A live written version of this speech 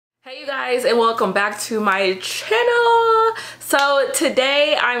Hey you guys, and welcome back to my channel. So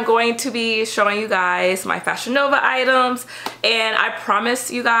today I'm going to be showing you guys my Fashion Nova items, and I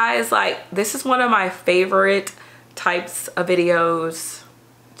promise you guys, like, this is one of my favorite types of videos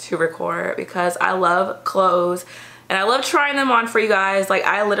to record because I love clothes and I love trying them on for you guys. Like,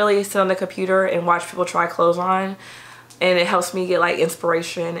 I literally sit on the computer and watch people try clothes on, and it helps me get like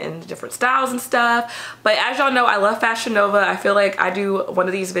inspiration and different styles and stuff. But as y'all know, I love Fashion Nova. I feel like I do one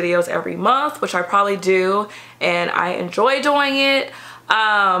of these videos every month, which I probably do, and I enjoy doing it.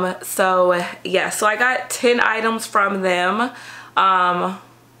 So yeah, so I got 10 items from them.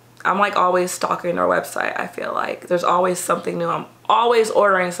 I'm like always stalking their website. I feel like there's always something new. I'm always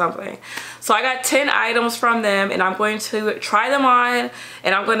ordering something. So I got 10 items from them, and I'm going to try them on,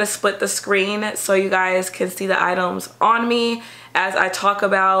 and I'm going to split the screen so you guys can see the items on me as I talk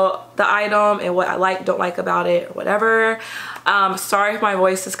about the item and what I like, don't like about it, or whatever. Sorry if my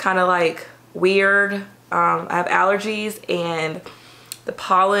voice is kind of like weird. I have allergies and the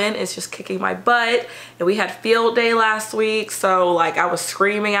pollen is just kicking my butt, and we had field day last week, so like I was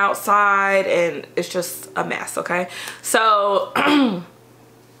screaming outside and it's just a mess. Okay, so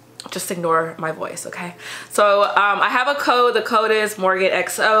just ignore my voice. Okay, so I have a code. The code is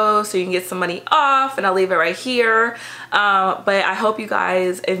MorganXO, so you can get some money off, and I'll leave it right here. But I hope you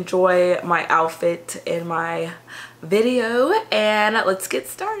guys enjoy my outfit in my video, and let's get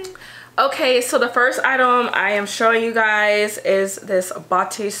started. Okay, so the first item I am showing you guys is this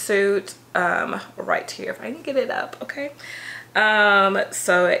bodysuit right here, if I can get it up. Okay,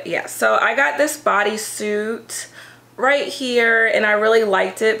 so yeah, so I got this bodysuit right here, and I really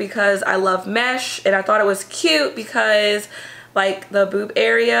liked it because I love mesh, and I thought it was cute because like the boob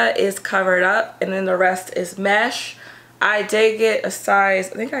area is covered up and then the rest is mesh. I did get a size,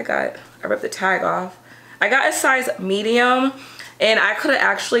 I think I ripped the tag off. I got a size medium, and I could have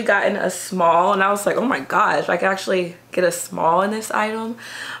actually gotten a small, and I was like, oh my gosh, I could actually get a small in this item.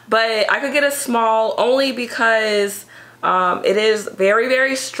 But I could get a small only because it is very,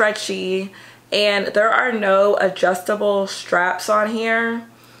 very stretchy, and there are no adjustable straps on here.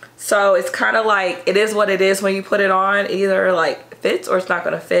 So it's kind of like, it is what it is when you put it on. It either like fits or it's not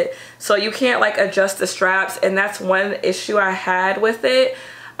gonna fit. So you can't like adjust the straps, and that's one issue I had with it.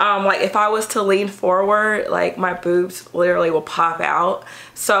 Like if I was to lean forward, like my boobs literally will pop out.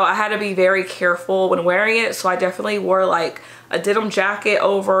 So I had to be very careful when wearing it. So I definitely wore like a denim jacket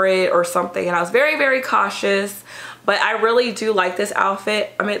over it or something, and I was very, very cautious. But I really do like this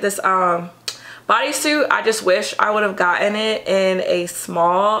outfit. I mean, this bodysuit, I just wish I would have gotten it in a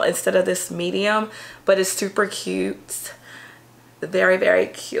small instead of this medium, but it's super cute. Very, very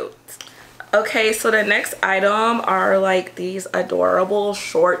cute. Okay, so the next item are like these adorable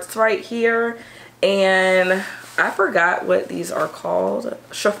shorts right here, and I forgot what these are called.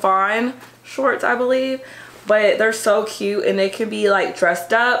 Chiffon shorts, I believe, but they're so cute, and they can be like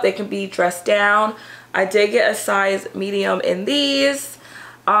dressed up, they can be dressed down. I did get a size medium in these.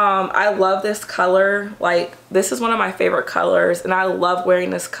 I love this color. Like, this is one of my favorite colors, and I love wearing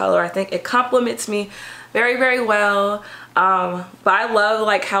this color. I think it complements me very, very well. But I love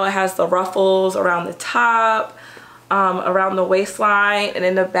like how it has the ruffles around the top, around the waistline, and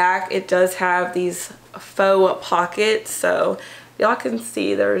in the back it does have these faux pockets. So y'all can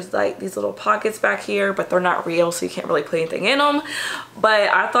see there's like these little pockets back here, but they're not real, so you can't really put anything in them. But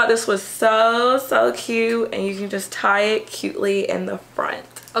I thought this was so cute, and you can just tie it cutely in the front.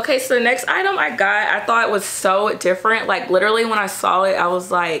 Okay, so the next item I got, I thought it was so different. Like literally when I saw it, I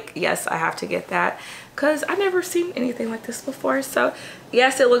was like, yes, I have to get that, because I've never seen anything like this before. So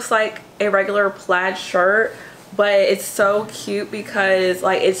yes, it looks like a regular plaid shirt, but it's so cute because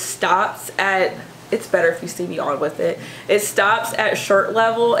like it stops at, it's better if you see me on with it, it stops at shirt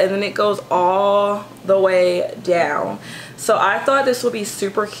level and then it goes all the way down. So I thought this would be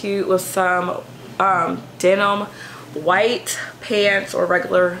super cute with some denim white pants, or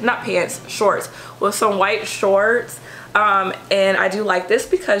regular, not pants, shorts, with some white shorts. And I do like this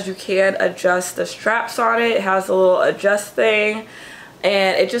because you can adjust the straps on it. It has a little adjust thing,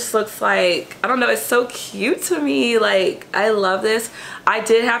 and it just looks like, I don't know, it's so cute to me. Like, I love this. I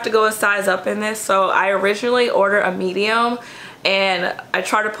did have to go a size up in this, so I originally ordered a medium, and I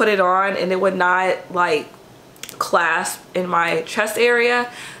tried to put it on and it would not like clasp in my chest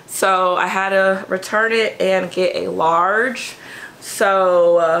area, so I had to return it and get a large.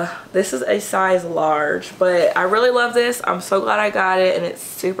 So this is a size large, but I really love this. I'm so glad I got it, and it's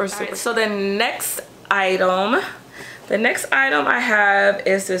super. So the next item I have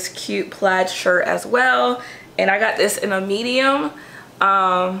is this cute plaid shirt as well, and I got this in a medium.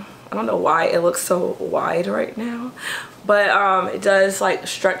 I don't know why it looks so wide right now, but it does like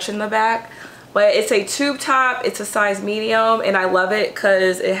stretch in the back. But it's a tube top, it's a size medium, and I love it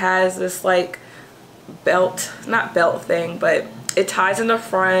because it has this like belt, not belt thing, but it ties in the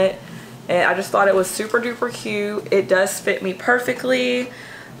front, and I just thought it was super duper cute. It does fit me perfectly.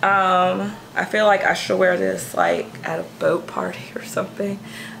 I feel like I should wear this like at a boat party or something.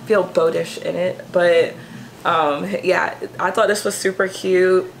 I feel boatish in it, but yeah, I thought this was super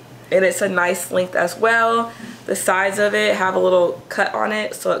cute, and it's a nice length as well. The sides of it have a little cut on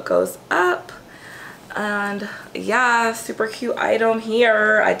it so it goes up, and yeah, super cute item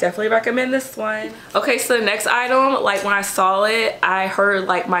here. I definitely recommend this one. Okay, so the next item, like when I saw it, I heard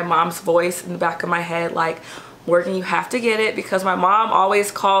like my mom's voice in the back of my head like, Morgan, you have to get it, because my mom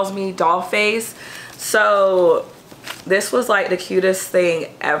always calls me doll face. So this was like the cutest thing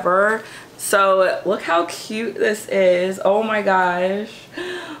ever. So look how cute this is. Oh my gosh,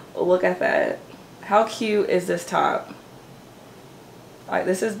 look at that. How cute is this top? Like,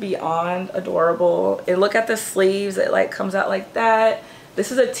 this is beyond adorable. And look at the sleeves, it like comes out like that.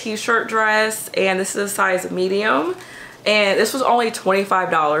 This is a t-shirt dress, and this is a size medium, and this was only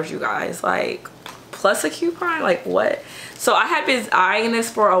 $25, you guys, like plus a coupon. Like, what? So I had been eyeing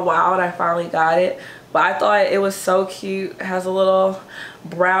this for a while, and I finally got it. But I thought it was so cute. It has a little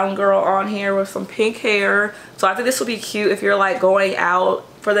brown girl on here with some pink hair. So I think this will be cute if you're like going out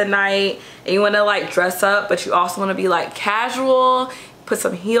for the night and you want to like dress up, but you also want to be like casual, put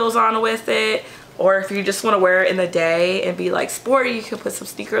some heels on with it. Or if you just want to wear it in the day and be like sporty, you can put some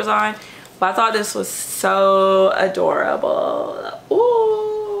sneakers on. But I thought this was so adorable.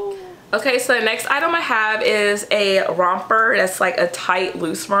 Ooh. Okay, so the next item I have is a romper. That's like a tight,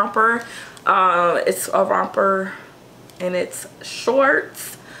 loose romper. It's a romper and it's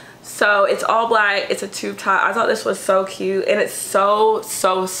shorts, so it's all black. It's a tube top. I thought this was so cute, and it's so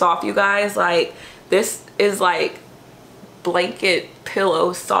soft, you guys. Like, this is like blanket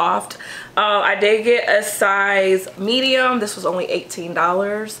pillow soft. I did get a size medium. This was only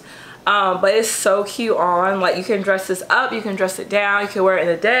 $18, but it's so cute on. Like, you can dress this up, you can dress it down, you can wear it in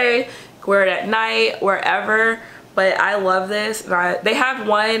the day, you can wear it at night, wherever. But I love this. They have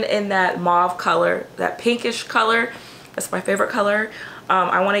one in that mauve color, that pinkish color. That's my favorite color.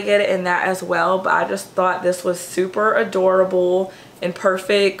 I want to get it in that as well, but I just thought this was super adorable and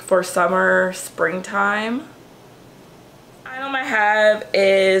perfect for summer, springtime. The item I have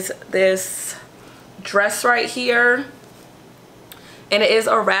is this dress right here, and it is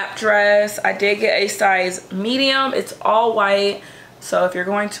a wrap dress. I did get a size medium. It's all white, so if you're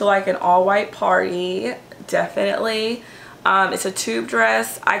going to like an all white party, definitely. It's a tube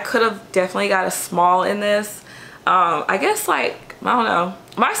dress. I could have definitely got a small in this. I guess, like, I don't know,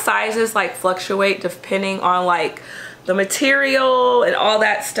 my sizes like fluctuate depending on like the material and all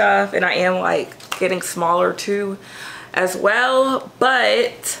that stuff, and I am like getting smaller too as well.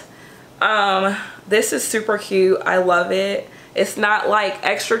 But this is super cute. I love it. It's not like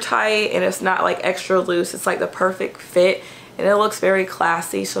extra tight and it's not like extra loose. It's like the perfect fit, and it looks very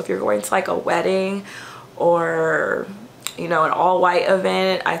classy. So if you're going to like a wedding or, you know, an all white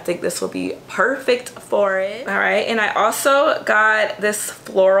event, I think this will be perfect for it. All right, and I also got this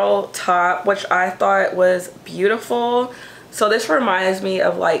floral top, which I thought was beautiful. So this reminds me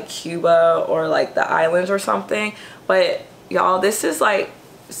of like Cuba or like the islands or something, but y'all, this is like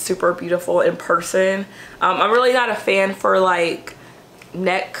super beautiful in person. I'm really not a fan for like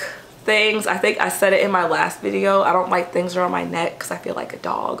neck things. I think I said it in my last video. I don't like things around my neck because I feel like a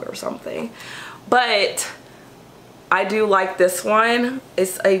dog or something. But I do like this one.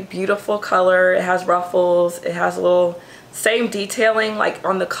 It's a beautiful color. It has ruffles. It has a little same detailing like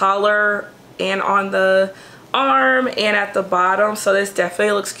on the collar and on the arm and at the bottom. So this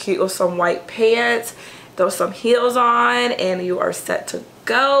definitely looks cute with some white pants. Throw some heels on and you are set to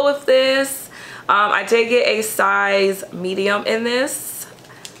go with this. I did get a size medium in this.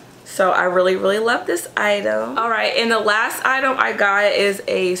 So I really love this item. All right, and the last item I got is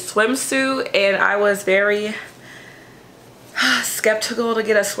a swimsuit, and I was very skeptical to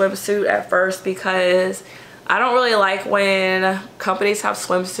get a swimsuit at first because I don't really like when companies have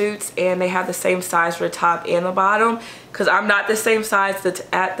swimsuits and they have the same size for the top and the bottom, because I'm not the same size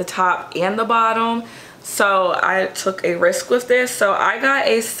at the top and the bottom. So I took a risk with this. So I got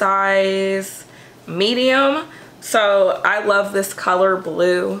a size medium. So I love this color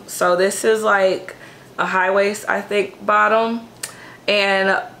blue. So this is like a high waist, I think, bottom,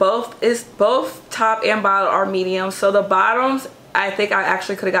 and both top and bottom are medium. So the bottoms, I think I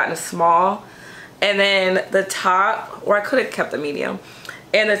actually could have gotten a small, and then the top, or I could have kept the medium,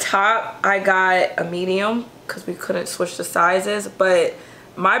 and the top I got a medium because we couldn't switch the sizes. But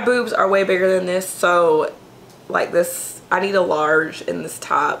my boobs are way bigger than this, so like this. I need a large in this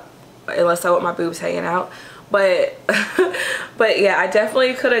top unless I want my boobs hanging out. But but yeah, I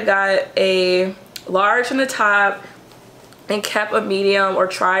definitely could have got a large in the top and kept a medium or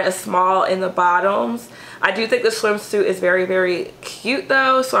tried a small in the bottoms. I do think the swimsuit is very, very cute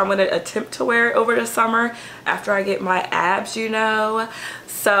though, so I'm going to attempt to wear it over the summer after I get my abs, you know.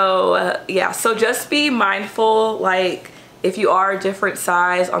 So yeah, so just be mindful, like if you are a different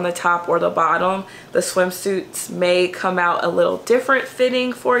size on the top or the bottom, the swimsuits may come out a little different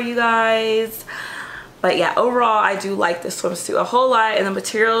fitting for you guys. But yeah, overall I do like this swimsuit a whole lot, and the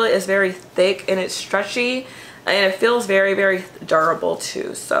material is very thick and it's stretchy. And it feels very, very durable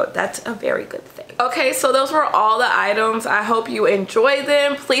too. So that's a very good thing. Okay, so those were all the items. I hope you enjoyed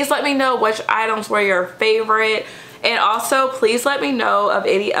them. Please let me know which items were your favorite. And also, please let me know of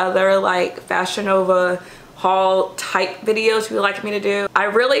any other like Fashion Nova haul type videos you would like me to do. I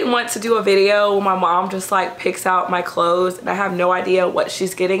really want to do a video where my mom just like picks out my clothes and I have no idea what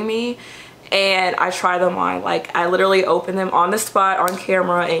she's getting me. And I try them on. Like, I literally open them on the spot on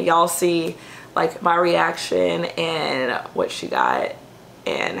camera and y'all see like my reaction and what she got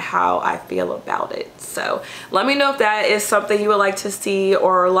and how I feel about it. So let me know if that is something you would like to see,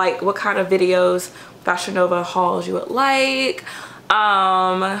 or like what kind of videos, Fashion Nova hauls you would like.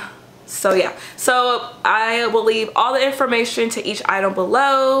 So yeah, so I will leave all the information to each item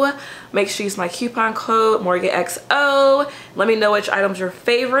below. Make sure you use my coupon code MorganXO. Let me know which item's your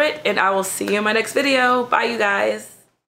favorite, and I will see you in my next video. Bye, you guys.